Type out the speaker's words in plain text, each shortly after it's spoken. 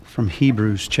from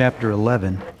Hebrews chapter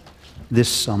 11, this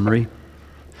summary.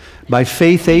 By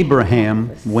faith Abraham,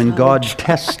 when God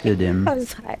tested him,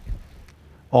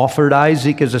 offered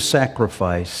Isaac as a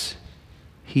sacrifice.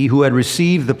 He who had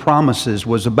received the promises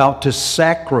was about to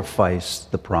sacrifice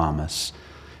the promise,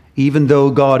 even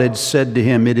though God had said to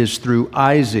him, "It is through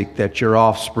Isaac that your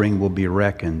offspring will be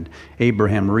reckoned."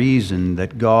 Abraham reasoned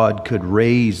that God could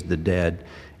raise the dead,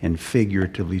 and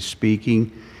figuratively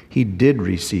speaking, he did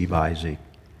receive Isaac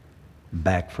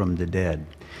back from the dead.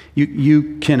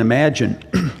 You can imagine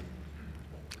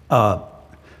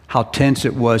how tense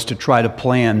it was to try to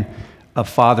plan a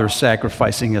father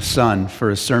sacrificing a son for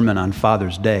a sermon on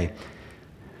Father's Day.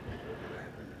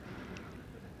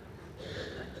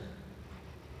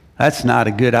 That's not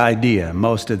a good idea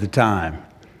most of the time.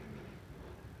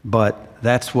 But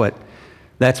that's where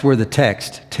the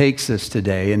text takes us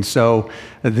today. And so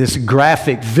this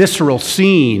graphic, visceral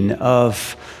scene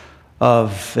of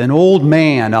an old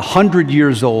man, 100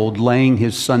 years old, laying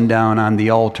his son down on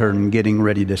the altar and getting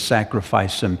ready to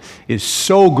sacrifice him is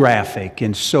so graphic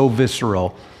and so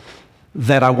visceral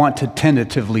that I want to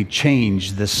tentatively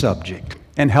change the subject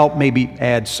and help maybe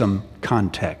add some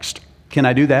context. Can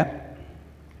I do that?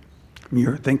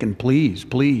 You're thinking, please,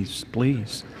 please,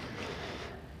 please.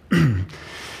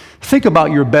 Think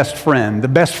about your best friend. The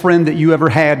best friend that you ever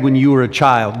had when you were a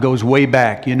child goes way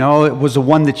back. You know, it was the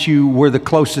one that you were the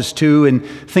closest to, and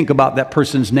think about that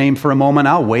person's name for a moment.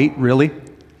 I'll wait, really?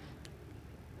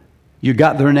 You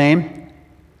got their name?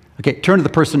 Okay, turn to the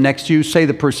person next to you, say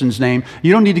the person's name.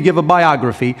 You don't need to give a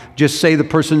biography, just say the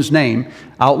person's name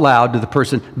out loud to the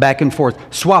person, back and forth.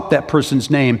 Swap that person's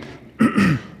name.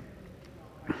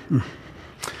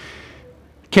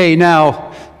 Okay,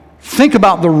 now, think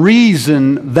about the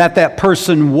reason that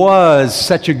person was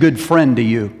such a good friend to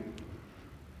you.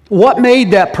 What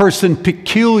made that person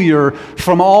peculiar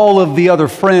from all of the other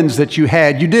friends that you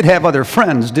had? You did have other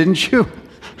friends, didn't you?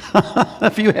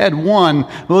 If you had one,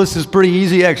 well, this is pretty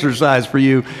easy exercise for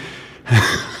you.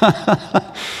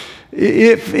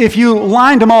 If you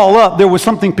lined them all up, there was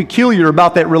something peculiar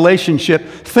about that relationship.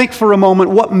 Think for a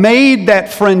moment, what made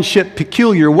that friendship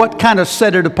peculiar? What kind of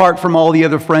set it apart from all the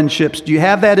other friendships? Do you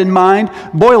have that in mind?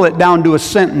 Boil it down to a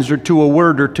sentence or to a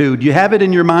word or two. Do you have it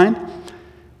in your mind?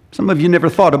 Some of you never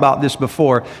thought about this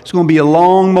before. It's going to be a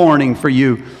long morning for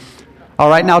you. All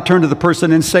right, now turn to the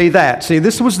person and say that. Say,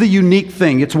 this was the unique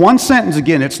thing. It's one sentence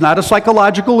again. It's not a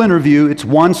psychological interview. It's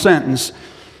one sentence.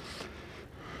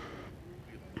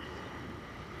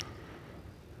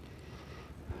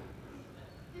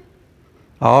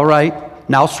 All right,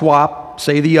 now swap.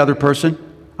 Say the other person.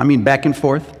 Back and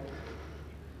forth.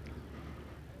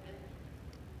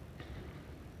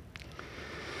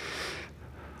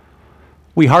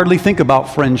 We hardly think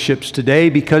about friendships today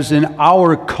because in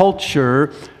our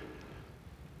culture,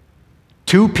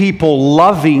 two people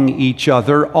loving each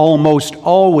other almost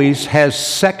always has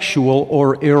sexual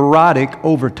or erotic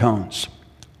overtones.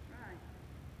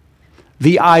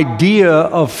 The idea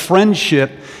of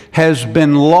friendship has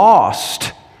been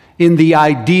lost in the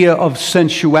idea of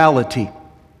sensuality.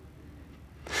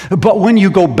 But when you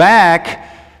go back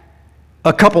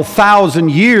a couple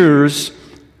thousand years,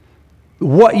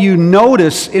 what you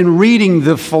notice in reading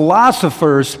the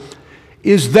philosophers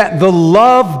is that the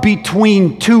love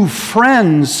between two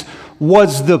friends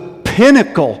was the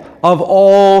pinnacle of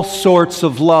all sorts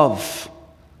of love.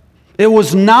 It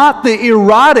was not the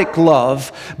erotic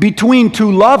love between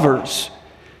two lovers.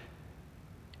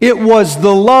 It was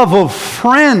the love of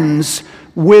friends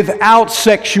without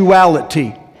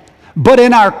sexuality. But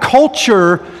in our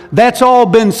culture, that's all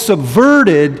been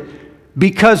subverted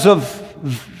because of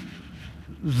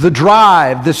the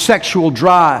drive, the sexual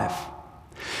drive.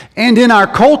 And in our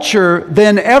culture,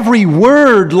 then every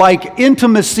word like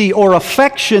intimacy or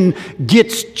affection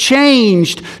gets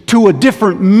changed to a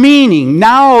different meaning.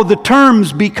 Now the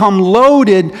terms become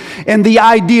loaded and the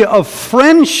idea of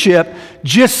friendship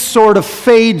just sort of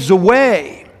fades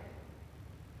away.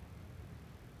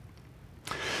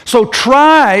 So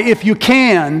try, if you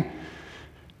can,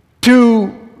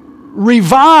 to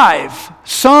revive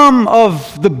some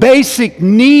of the basic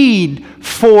need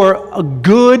for a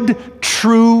good,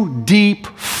 true, deep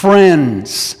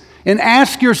friends. And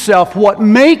ask yourself what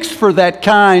makes for that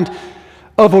kind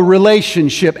of a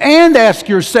relationship. And ask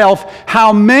yourself,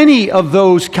 how many of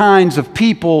those kinds of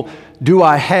people do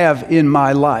I have in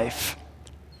my life?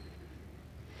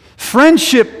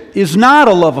 Friendship is not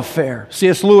a love affair.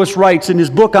 C.S. Lewis writes in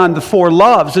his book on the four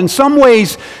loves, in some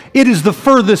ways it is the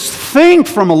furthest thing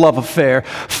from a love affair.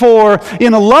 For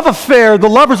in a love affair, the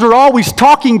lovers are always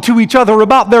talking to each other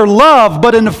about their love,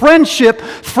 but in a friendship,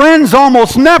 friends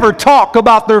almost never talk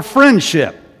about their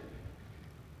friendship.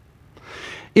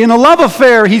 In a love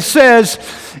affair, he says,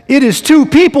 it is two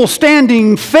people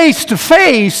standing face to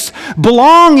face,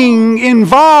 belonging,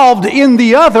 involved in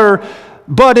the other.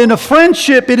 But in a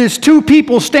friendship, it is two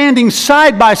people standing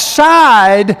side by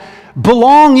side,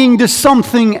 belonging to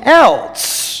something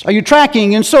else. Are you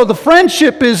tracking? And so the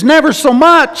friendship is never so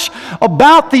much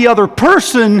about the other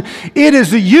person. It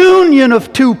is a union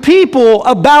of two people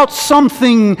about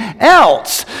something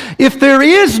else. If there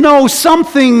is no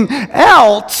something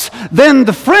else, then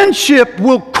the friendship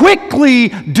will quickly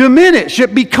diminish.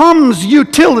 It becomes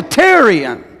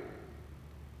utilitarian.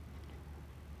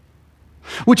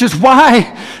 Which is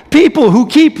why people who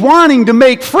keep wanting to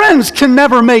make friends can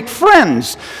never make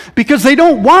friends, because they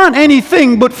don't want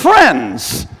anything but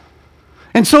friends.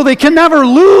 And so they can never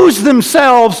lose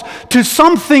themselves to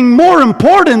something more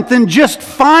important than just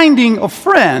finding a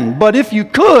friend. But if you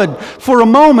could, for a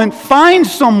moment, find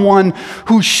someone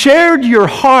who shared your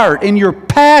heart and your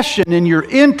passion and your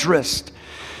interest,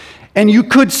 and you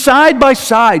could side by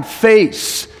side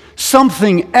face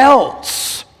something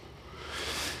else,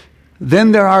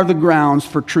 then there are the grounds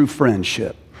for true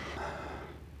friendship.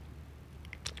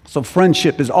 So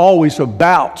friendship is always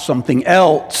about something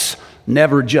else,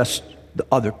 never just the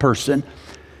other person.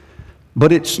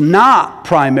 But it's not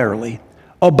primarily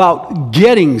about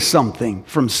getting something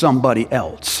from somebody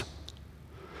else.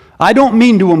 I don't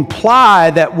mean to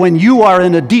imply that when you are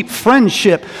in a deep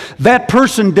friendship, that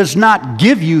person does not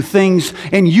give you things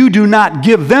and you do not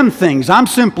give them things. I'm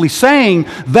simply saying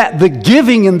that the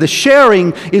giving and the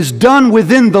sharing is done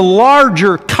within the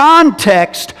larger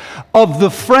context of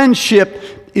the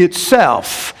friendship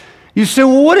itself. You say,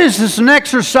 well, what is this, an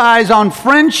exercise on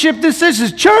friendship? This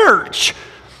is church.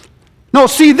 No,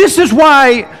 see, this is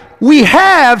why we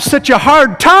have such a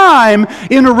hard time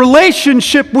in a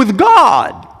relationship with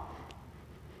God.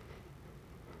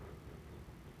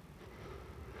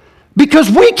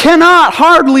 Because we cannot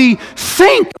hardly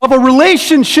think of a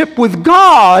relationship with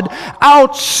God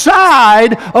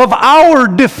outside of our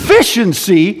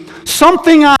deficiency,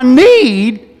 something I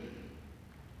need,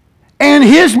 and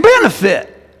His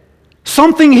benefit,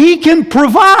 something He can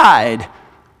provide.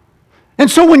 And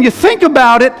so when you think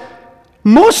about it,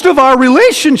 most of our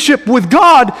relationship with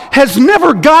God has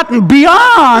never gotten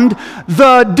beyond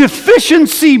the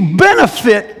deficiency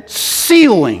benefit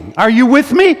ceiling. Are you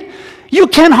with me? You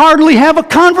can hardly have a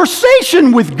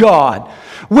conversation with God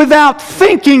without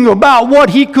thinking about what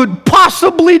He could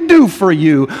possibly do for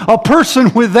you, a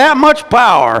person with that much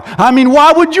power. I mean,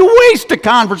 why would you waste a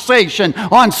conversation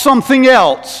on something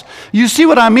else? You see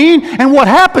what I mean? And what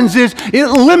happens is it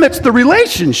limits the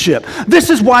relationship. This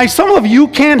is why some of you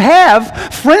can't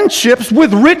have friendships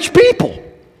with rich people.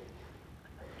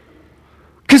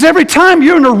 Because every time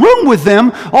you're in a room with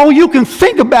them, all you can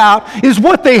think about is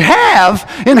what they have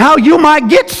and how you might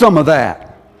get some of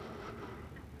that.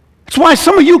 That's why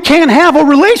some of you can't have a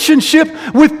relationship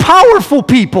with powerful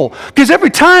people. Because every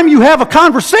time you have a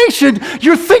conversation,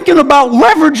 you're thinking about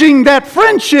leveraging that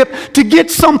friendship to get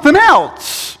something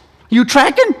else. You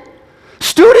tracking?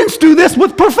 Students do this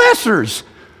with professors.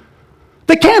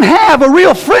 They can't have a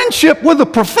real friendship with a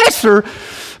professor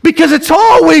because it's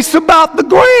always about the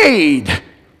grade.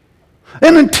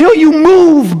 And until you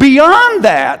move beyond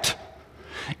that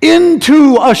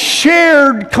into a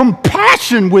shared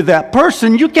compassion with that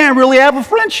person, you can't really have a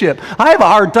friendship. I have a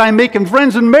hard time making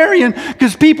friends in Marion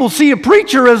because people see a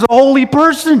preacher as a holy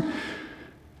person.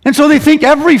 And so they think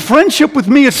every friendship with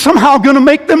me is somehow going to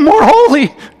make them more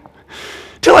holy.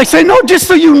 Till I say, no, just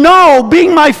so you know,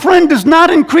 being my friend does not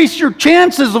increase your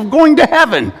chances of going to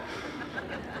heaven.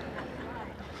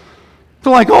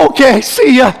 They're like, okay,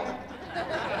 see ya.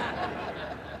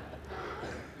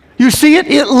 You see it?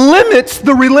 It limits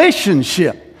the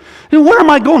relationship. And where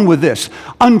am I going with this?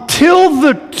 Until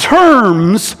the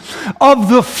terms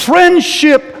of the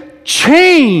friendship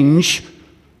change,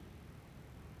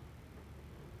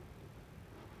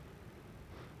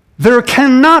 there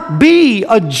cannot be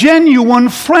a genuine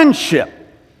friendship.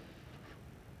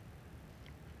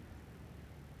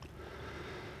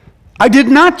 I did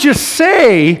not just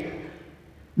say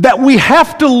that we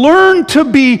have to learn to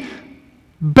be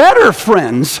better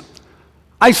friends.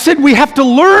 I said we have to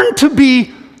learn to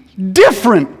be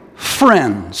different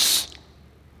friends.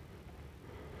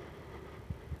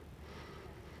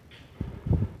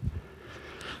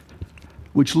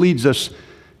 Which leads us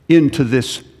into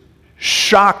this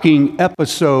shocking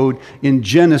episode in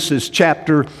Genesis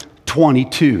chapter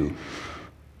 22.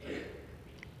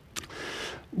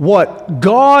 What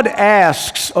God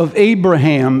asks of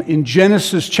Abraham in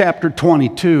Genesis chapter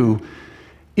 22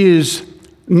 is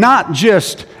not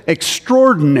just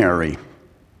extraordinary.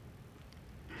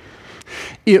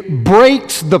 It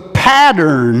breaks the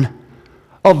pattern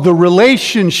of the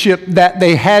relationship that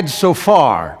they had so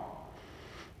far.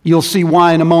 You'll see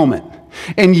why in a moment.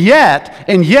 And yet,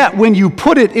 when you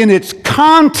put it in its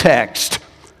context,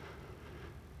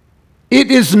 it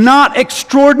is not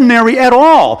extraordinary at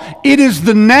all. It is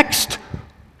the next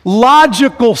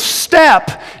logical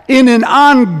step in an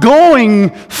ongoing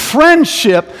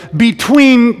friendship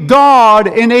between God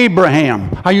and Abraham.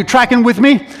 Are you tracking with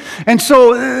me? And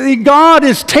so God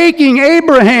is taking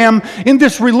Abraham in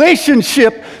this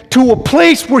relationship to a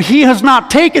place where he has not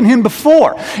taken him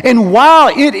before. And while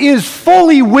it is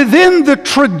fully within the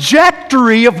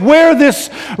trajectory of where this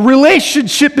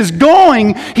relationship is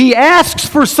going, he asks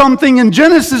for something in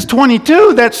Genesis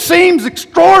 22 that seems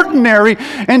extraordinary.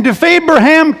 And if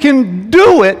Abraham can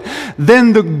do it,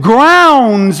 then the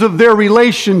grounds of their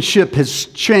relationship has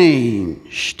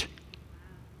changed.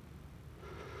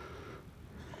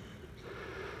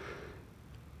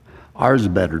 Ours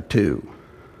better too.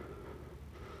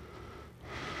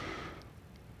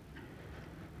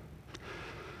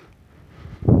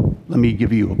 Let me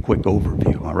give you a quick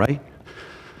overview, all right?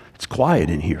 It's quiet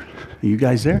in here. Are you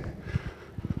guys there?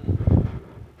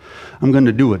 I'm going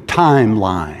to do a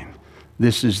timeline.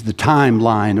 This is the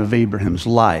timeline of Abraham's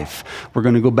life. We're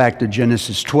going to go back to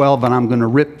Genesis 12, and I'm going to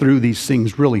rip through these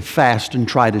things really fast and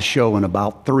try to show in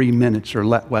about 3 minutes or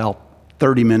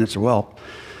 30 minutes,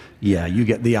 yeah, you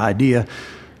get the idea,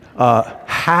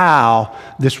 how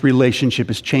this relationship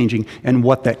is changing and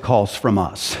what that calls from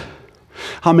us.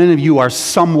 How many of you are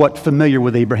somewhat familiar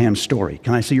with Abraham's story?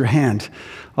 Can I see your hand?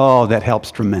 Oh, that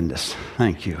helps tremendous.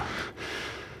 Thank you.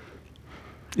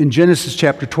 In Genesis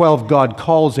chapter 12, God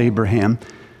calls Abraham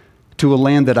to a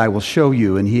land that I will show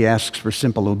you, and he asks for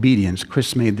simple obedience.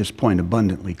 Chris made this point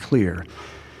abundantly clear.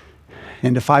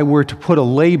 And if I were to put a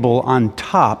label on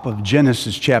top of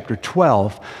Genesis chapter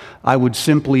 12, I would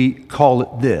simply call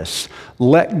it this: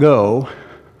 let go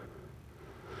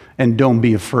and don't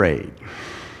be afraid.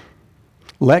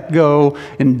 Let go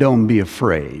and don't be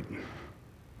afraid.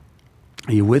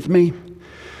 Are you with me?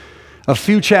 A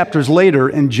few chapters later,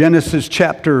 in Genesis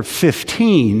chapter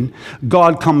 15,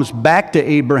 God comes back to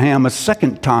Abraham a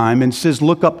second time and says,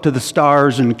 look up to the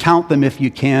stars and count them if you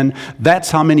can.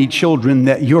 That's how many children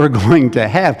that you're going to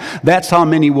have. That's how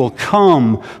many will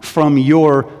come from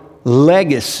your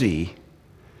legacy.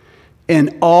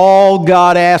 And all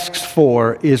God asks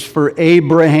for is for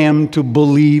Abraham to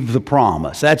believe the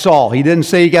promise. That's all. He didn't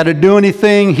say you got to do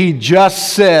anything. He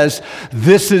just says,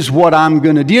 this is what I'm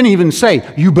going to do. He didn't even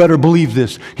say, you better believe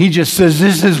this. He just says,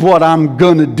 this is what I'm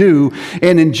going to do.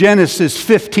 And in Genesis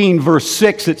 15, verse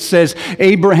 6, it says,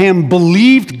 Abraham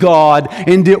believed God,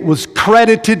 and it was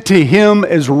credited to him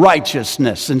as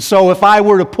righteousness. And so if I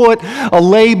were to put a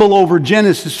label over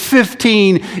Genesis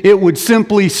 15, it would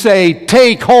simply say,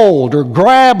 take hold, or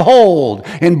grab hold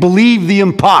and believe the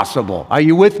impossible. Are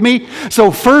you with me?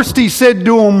 So first he said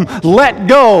to him, let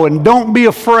go and don't be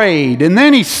afraid. And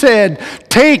then he said,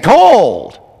 take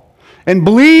hold and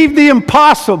believe the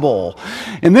impossible.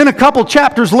 And then a couple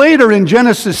chapters later in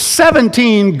Genesis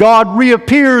 17, God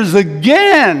reappears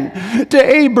again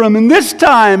to Abram. And this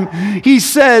time he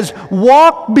says,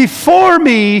 walk before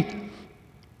me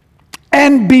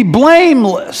and be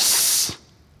blameless.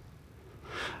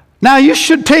 Now, you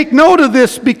should take note of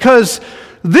this, because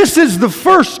this is the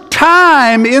first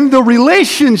time in the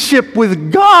relationship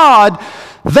with God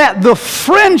that the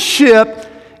friendship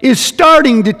is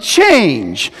starting to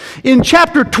change. In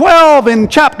chapter 12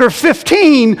 and chapter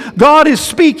 15, God is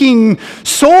speaking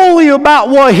solely about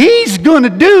what He's going to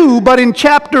do, but in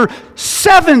chapter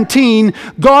 17,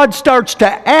 God starts to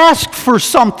ask for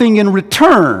something in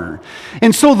return.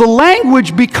 And so the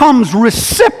language becomes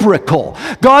reciprocal.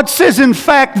 God says, in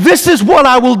fact, this is what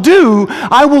I will do.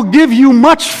 I will give you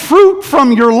much fruit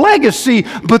from your legacy,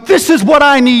 but this is what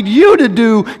I need you to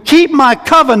do. Keep my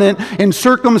covenant and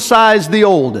circumcise the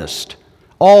oldest,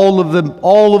 all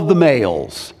of the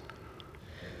males.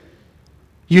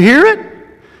 You hear it?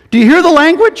 Do you hear the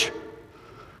language?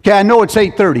 Okay, I know it's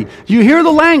 8:30. Do you hear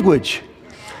the language?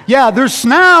 Yeah,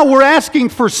 now we're asking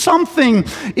for something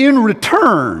in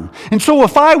return. And so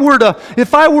if I were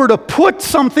to put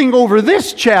something over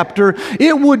this chapter,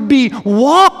 it would be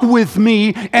walk with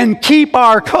me and keep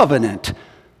our covenant.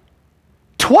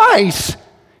 Twice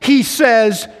he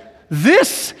says,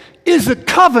 this is a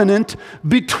covenant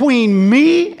between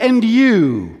me and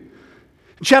you.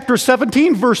 Chapter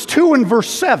 17, verse 2 and verse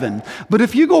 7. But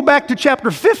if you go back to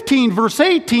chapter 15, verse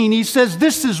 18, he says,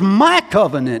 this is my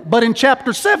covenant. But in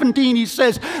chapter 17, he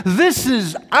says, this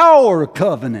is our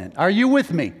covenant. Are you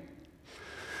with me?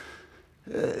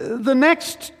 The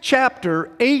next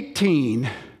chapter, 18,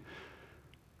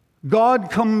 God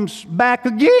comes back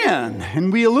again.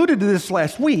 And we alluded to this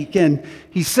last week. And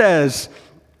he says,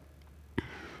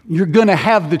 you're going to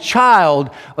have the child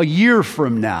a year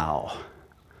from now.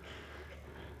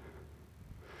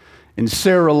 And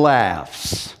Sarah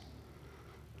laughs.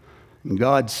 And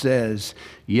God says,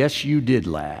 yes, you did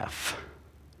laugh.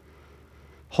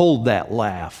 Hold that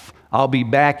laugh. I'll be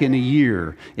back in a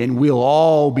year and we'll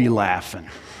all be laughing.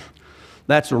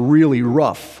 That's a really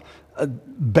rough,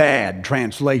 bad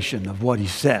translation of what he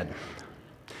said.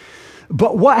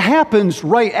 But what happens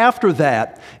right after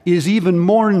that is even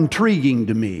more intriguing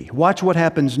to me. Watch what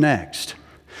happens next.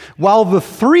 While the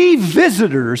three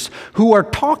visitors who are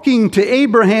talking to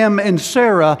Abraham and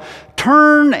Sarah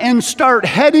turn and start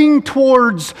heading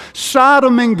towards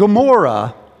Sodom and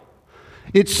Gomorrah,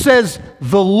 it says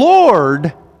the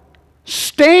Lord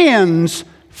stands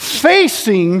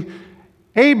facing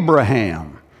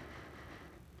Abraham.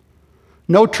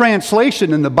 No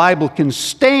translation in the Bible can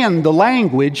stand the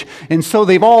language, and so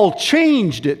they've all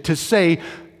changed it to say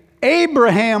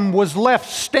Abraham was left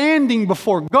standing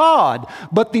before God,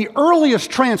 but the earliest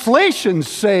translations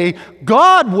say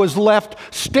God was left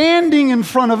standing in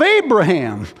front of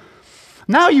Abraham.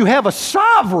 Now you have a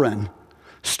sovereign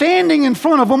standing in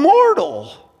front of a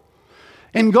mortal.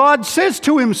 And God says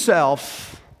to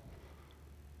himself,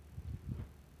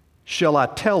 shall I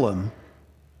tell him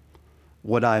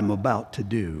what I'm about to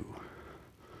do?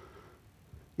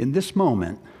 In this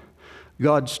moment,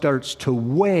 God starts to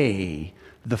weigh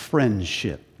the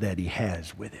friendship that he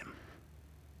has with him.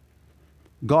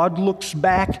 God looks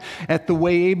back at the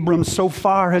way Abram so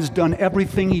far has done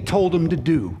everything he told him to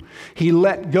do. He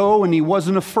let go and he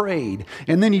wasn't afraid.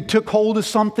 And then he took hold of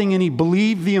something and he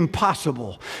believed the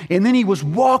impossible. And then he was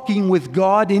walking with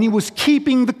God and he was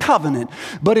keeping the covenant.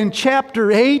 But in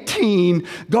chapter 18,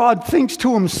 God thinks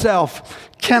to himself,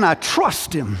 can I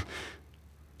trust him?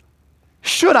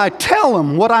 Should I tell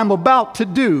him what I'm about to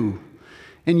do?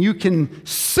 And you can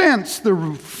sense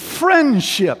the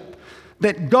friendship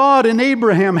that God and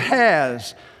Abraham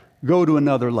has go to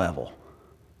another level.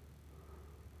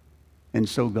 And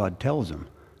so God tells him.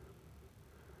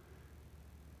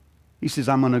 He says,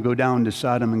 I'm going to go down to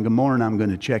Sodom and Gomorrah and I'm going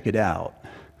to check it out.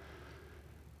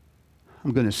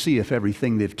 I'm going to see if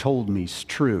everything they've told me is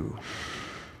true.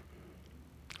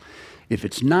 If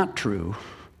it's not true,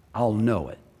 I'll know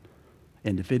it.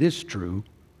 And if it is true,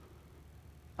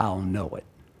 I'll know it.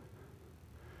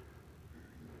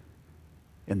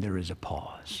 And there is a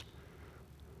pause.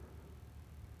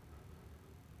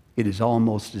 It is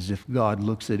almost as if God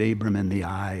looks at Abram in the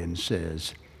eye and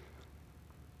says,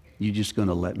 you just going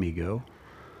to let me go? Or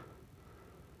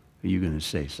are you going to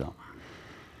say something?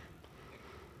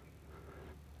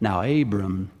 Now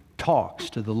Abram talks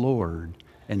to the Lord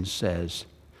and says,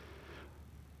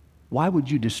 why would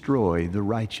you destroy the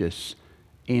righteous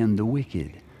and the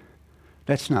wicked?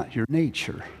 That's not your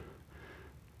nature.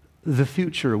 The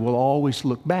future will always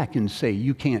look back and say,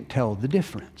 you can't tell the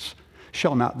difference.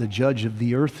 Shall not the judge of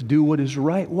the earth do what is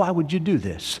right? Why would you do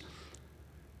this?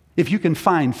 If you can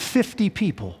find 50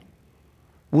 people,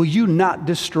 will you not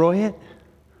destroy it?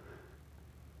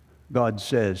 God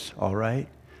says, all right,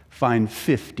 find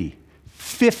 50.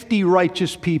 50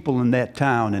 righteous people in that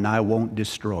town and I won't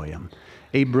destroy them.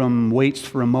 Abram waits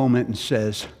for a moment and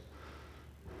says,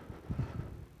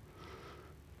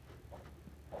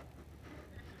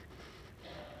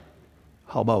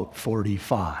 how about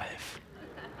 45?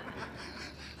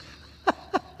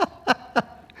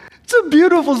 It's a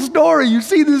beautiful story. You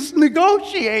see this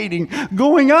negotiating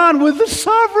going on with the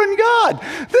sovereign God.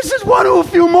 This is one who a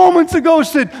few moments ago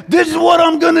said, this is what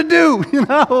I'm going to do, you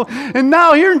know. And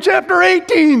now here in chapter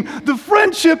 18, the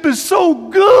friendship is so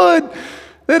good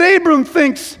that Abram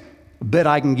thinks, I bet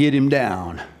I can get him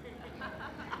down.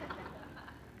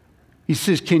 He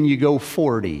says, can you go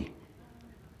 40?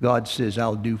 God says,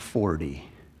 I'll do 40.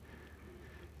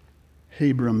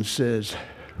 Abram says,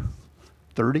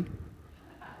 30?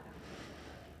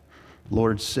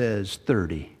 Lord says,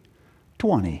 30.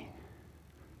 20.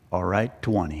 All right,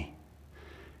 20.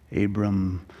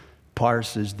 Abram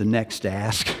parses the next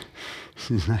ask.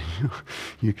 He says,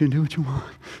 you can do what you want.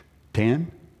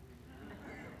 10?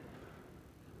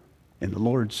 And the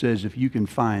Lord says, if you can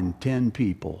find 10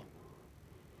 people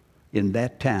in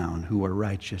that town who are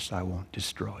righteous, I won't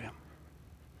destroy them.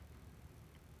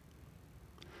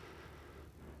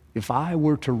 If I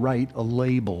were to write a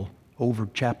label over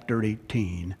chapter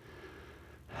 18,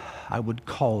 I would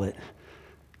call it,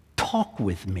 Talk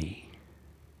with Me.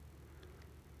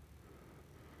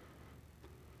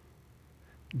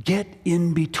 Get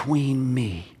in between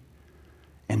me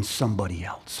and somebody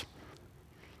else.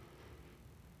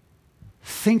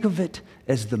 Think of it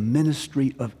as the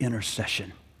ministry of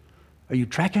intercession. Are you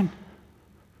tracking?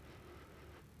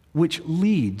 Which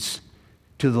leads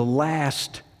to the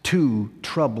last two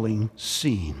troubling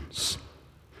scenes.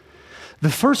 The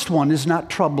first one is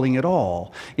not troubling at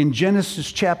all. In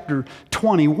Genesis chapter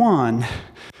 21,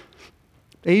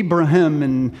 Abraham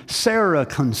and Sarah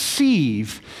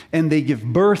conceive, and they give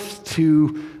birth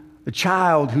to a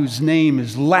child whose name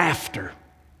is Laughter.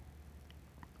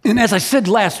 And as I said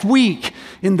last week,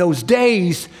 in those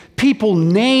days, people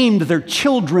named their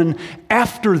children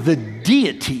after the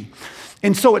deity.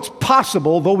 And so it's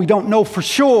possible, though we don't know for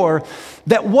sure,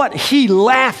 that what he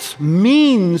laughs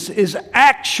means is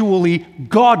actually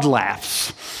God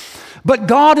laughs. But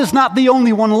God is not the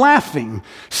only one laughing.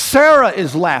 Sarah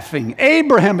is laughing.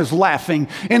 Abraham is laughing.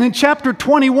 And in chapter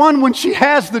 21, when she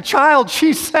has the child,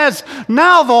 she says,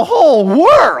 now the whole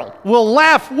world will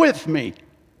laugh with me.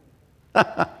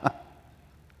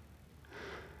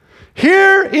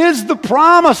 Here is the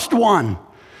promised one.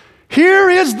 Here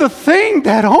is the thing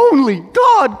that only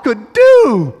God could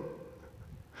do.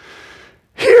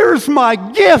 Here's my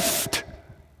gift.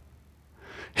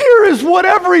 Here is what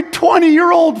every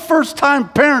 20-year-old first-time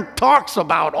parent talks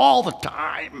about all the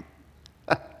time.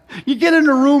 You get in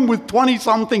a room with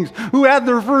 20-somethings who had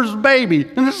their first baby,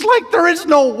 and it's like there is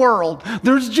no world.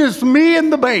 There's just me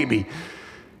and the baby.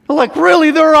 Like,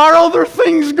 really, there are other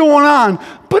things going on.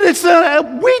 But it's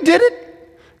we did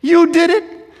it. You did it.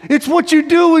 It's what you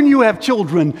do when you have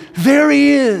children. There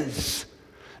he is.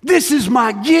 This is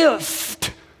my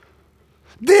gift.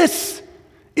 This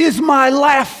is my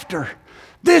laughter.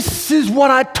 This is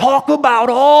what I talk about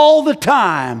all the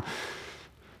time.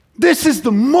 This is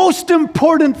the most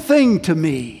important thing to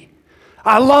me.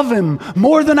 I love him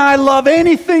more than I love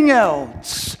anything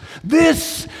else.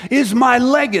 This is my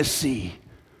legacy.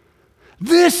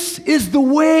 This is the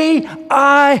way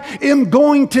I am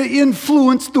going to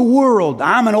influence the world.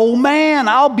 I'm an old man.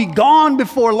 I'll be gone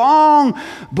before long.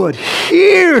 But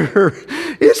here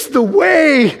is the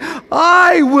way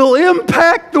I will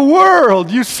impact the world.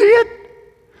 You see it?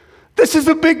 This is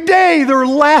a big day. They're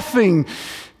laughing.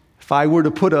 If I were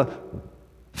to put a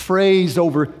phrase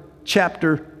over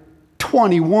chapter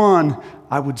 21,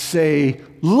 I would say,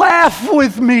 laugh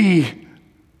with me.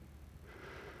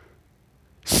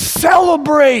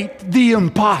 Celebrate the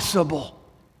impossible.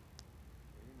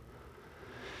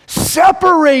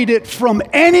 Separate it from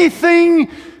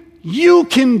anything you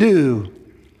can do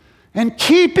and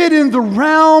keep it in the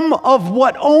realm of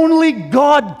what only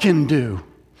God can do.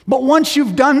 But once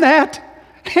you've done that,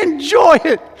 enjoy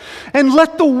it and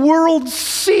let the world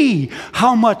see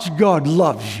how much God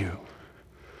loves you.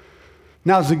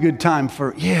 Now's a good time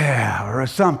for or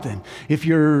something. If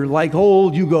you're like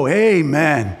old, you go,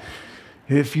 amen.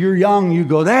 If you're young, you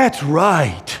go, that's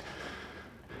right.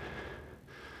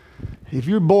 If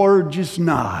you're bored, just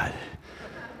nod.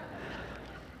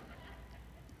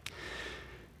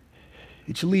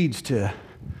 Which leads to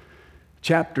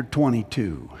chapter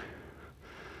 22.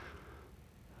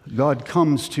 God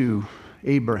comes to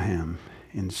Abraham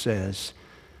and says,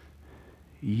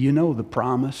 you know the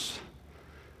promise.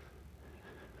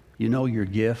 You know your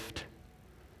gift.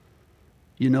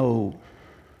 You know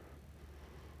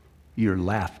your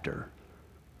laughter,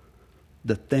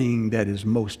 the thing that is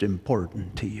most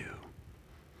important to you,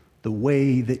 the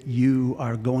way that you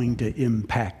are going to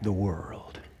impact the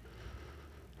world.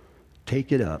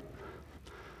 Take it up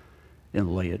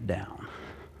and lay it down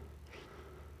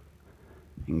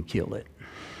and kill it.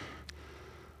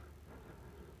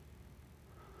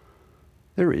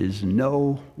 There is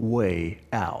no way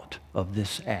out of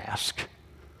this ask.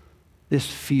 This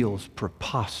feels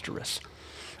preposterous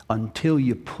until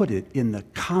you put it in the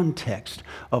context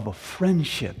of a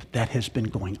friendship that has been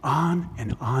going on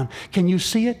and on. Can you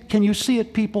see it? Can you see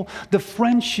it, people? The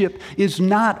friendship is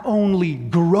not only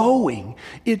growing,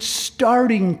 it's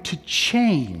starting to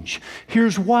change.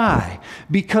 Here's why.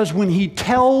 Because when he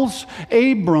tells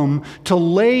Abram to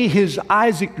lay his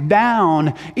Isaac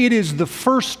down, it is the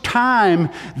first time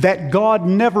that God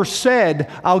never said,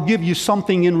 I'll give you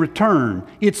something in return.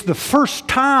 It's the first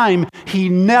time he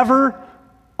never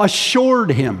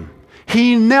assured him.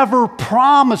 He never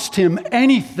promised him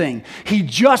anything. He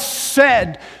just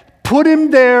said, put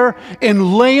him there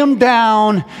and lay him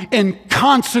down and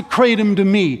consecrate him to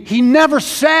me. He never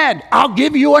said, I'll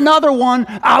give you another one.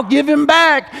 I'll give him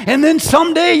back. And then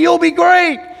someday you'll be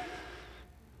great.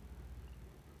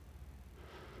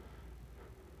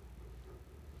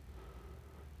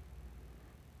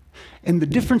 And the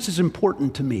difference is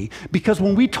important to me because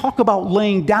when we talk about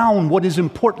laying down what is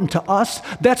important to us,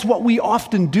 that's what we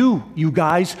often do, you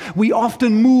guys. We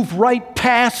often move right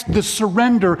past the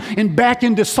surrender and back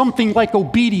into something like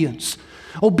obedience.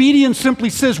 Obedience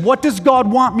simply says, what does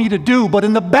God want me to do? But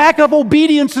in the back of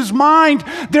obedience's mind,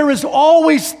 there is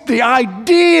always the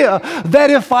idea that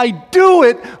if I do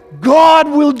it, God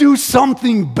will do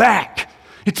something back.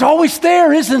 It's always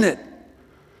there, isn't it?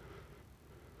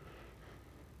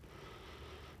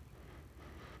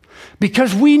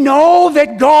 Because we know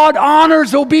that God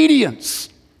honors obedience.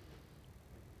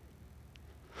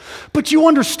 But you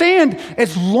understand,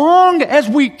 as long as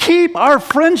we keep our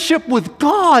friendship with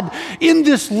God in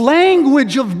this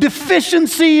language of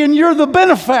deficiency and you're the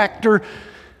benefactor,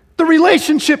 the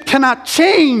relationship cannot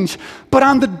change. But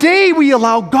on the day we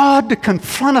allow God to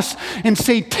confront us and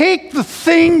say, take the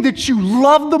thing that you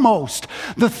love the most,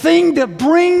 the thing that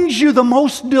brings you the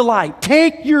most delight,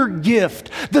 take your gift,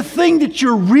 the thing that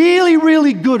you're really,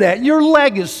 really good at, your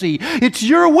legacy, it's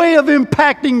your way of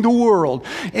impacting the world,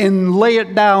 and lay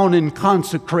it down and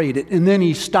consecrate it. And then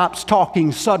he stops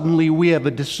talking. Suddenly we have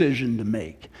a decision to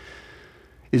make.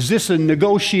 Is this a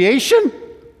negotiation?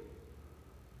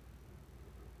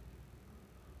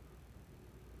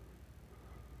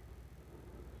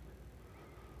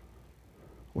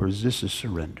 Or is this a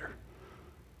surrender?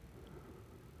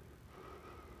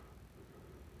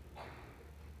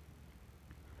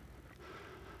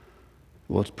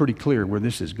 Well, it's pretty clear where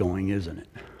this is going, isn't it?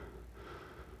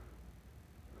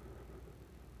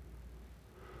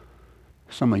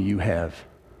 Some of you have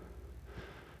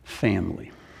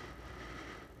family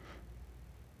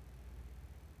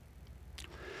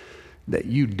that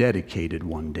you dedicated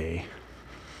one day,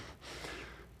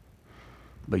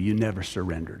 but you never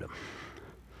surrendered them.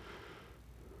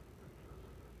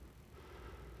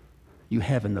 You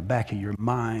have in the back of your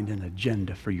mind an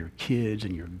agenda for your kids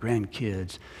and your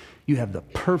grandkids. You have the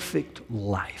perfect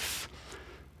life.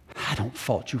 I don't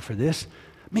fault you for this.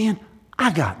 Man,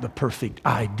 I got the perfect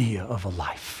idea of a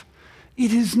life.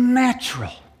 It is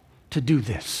natural to do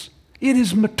this. It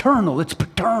is maternal, it's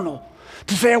paternal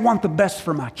to say I want the best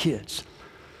for my kids.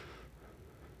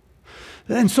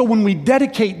 And so when we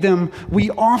dedicate them, we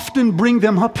often bring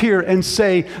them up here and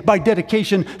say, by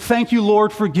dedication, thank you,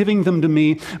 Lord, for giving them to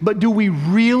me. But do we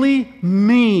really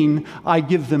mean I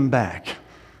give them back?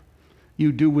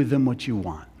 You do with them what you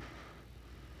want.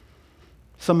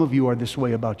 Some of you are this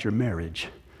way about your marriage.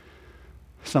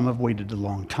 Some have waited a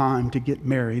long time to get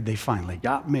married. They finally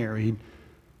got married.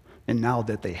 And now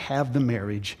that they have the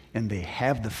marriage and they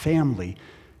have the family,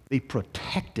 they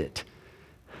protect it.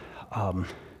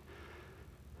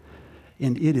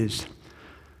 And it's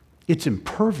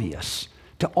impervious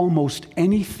to almost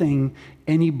anything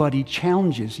anybody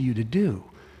challenges you to do,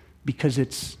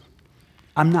 because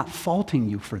I'm not faulting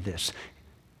you for this.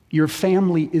 Your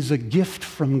family is a gift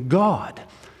from God.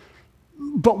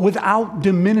 But without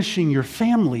diminishing your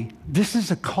family, this is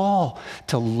a call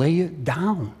to lay it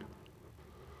down.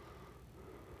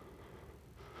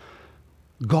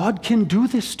 God can do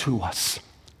this to us.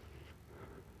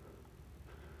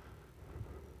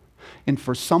 And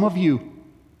for some of you,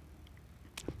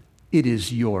 it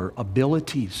is your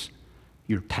abilities,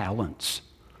 your talents.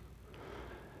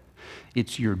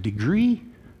 It's your degree,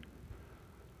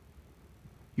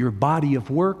 your body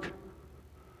of work.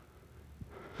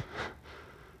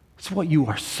 It's what you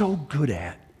are so good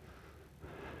at.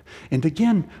 And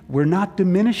again, we're not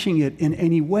diminishing it in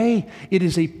any way. It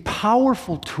is a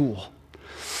powerful tool.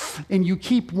 And you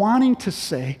keep wanting to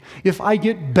say, if I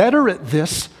get better at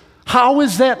this, how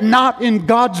is that not in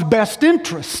God's best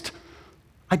interest?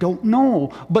 I don't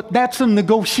know, but that's a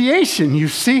negotiation, you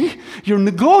see? You're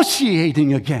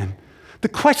negotiating again. The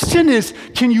question is,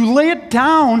 can you lay it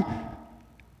down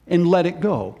and let it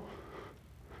go?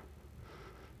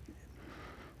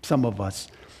 Some of us,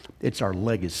 it's our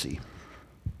legacy.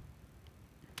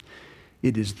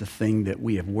 It is the thing that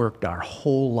we have worked our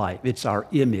whole life. It's our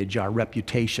image, our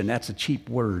reputation. That's a cheap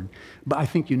word, but I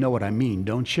think you know what I mean,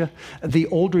 don't you? The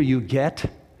older you get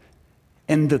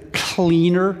and the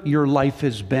cleaner your life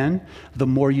has been, the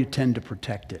more you tend to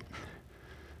protect it.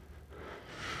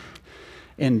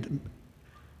 And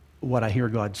what I hear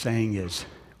God saying is,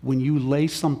 when you lay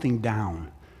something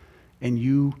down and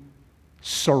you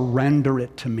surrender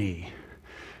it to me,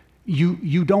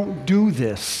 you don't do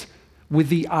this with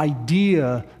the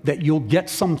idea that you'll get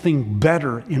something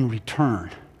better in return.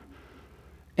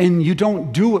 And you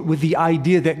don't do it with the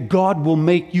idea that God will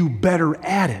make you better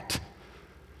at it.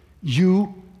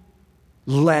 You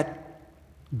let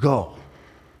go.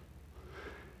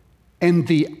 And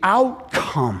the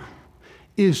outcome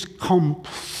is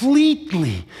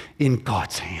completely in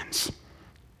God's hands.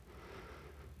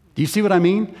 Do you see what I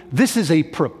mean? This is a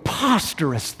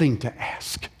preposterous thing to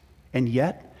ask, and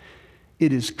yet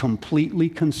it is completely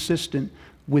consistent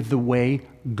with the way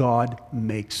God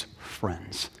makes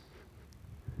friends.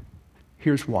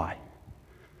 Here's why.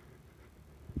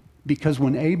 Because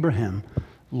when Abraham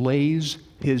lays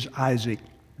his Isaac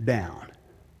down,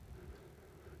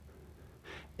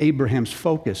 Abraham's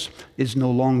focus is no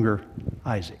longer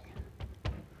Isaac.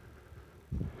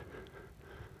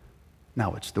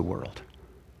 Now it's the world.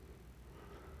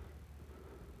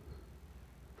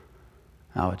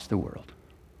 Now it's the world.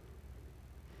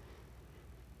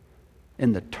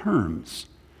 And the terms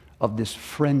of this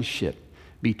friendship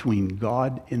between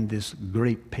God and this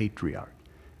great patriarch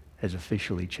has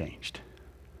officially changed.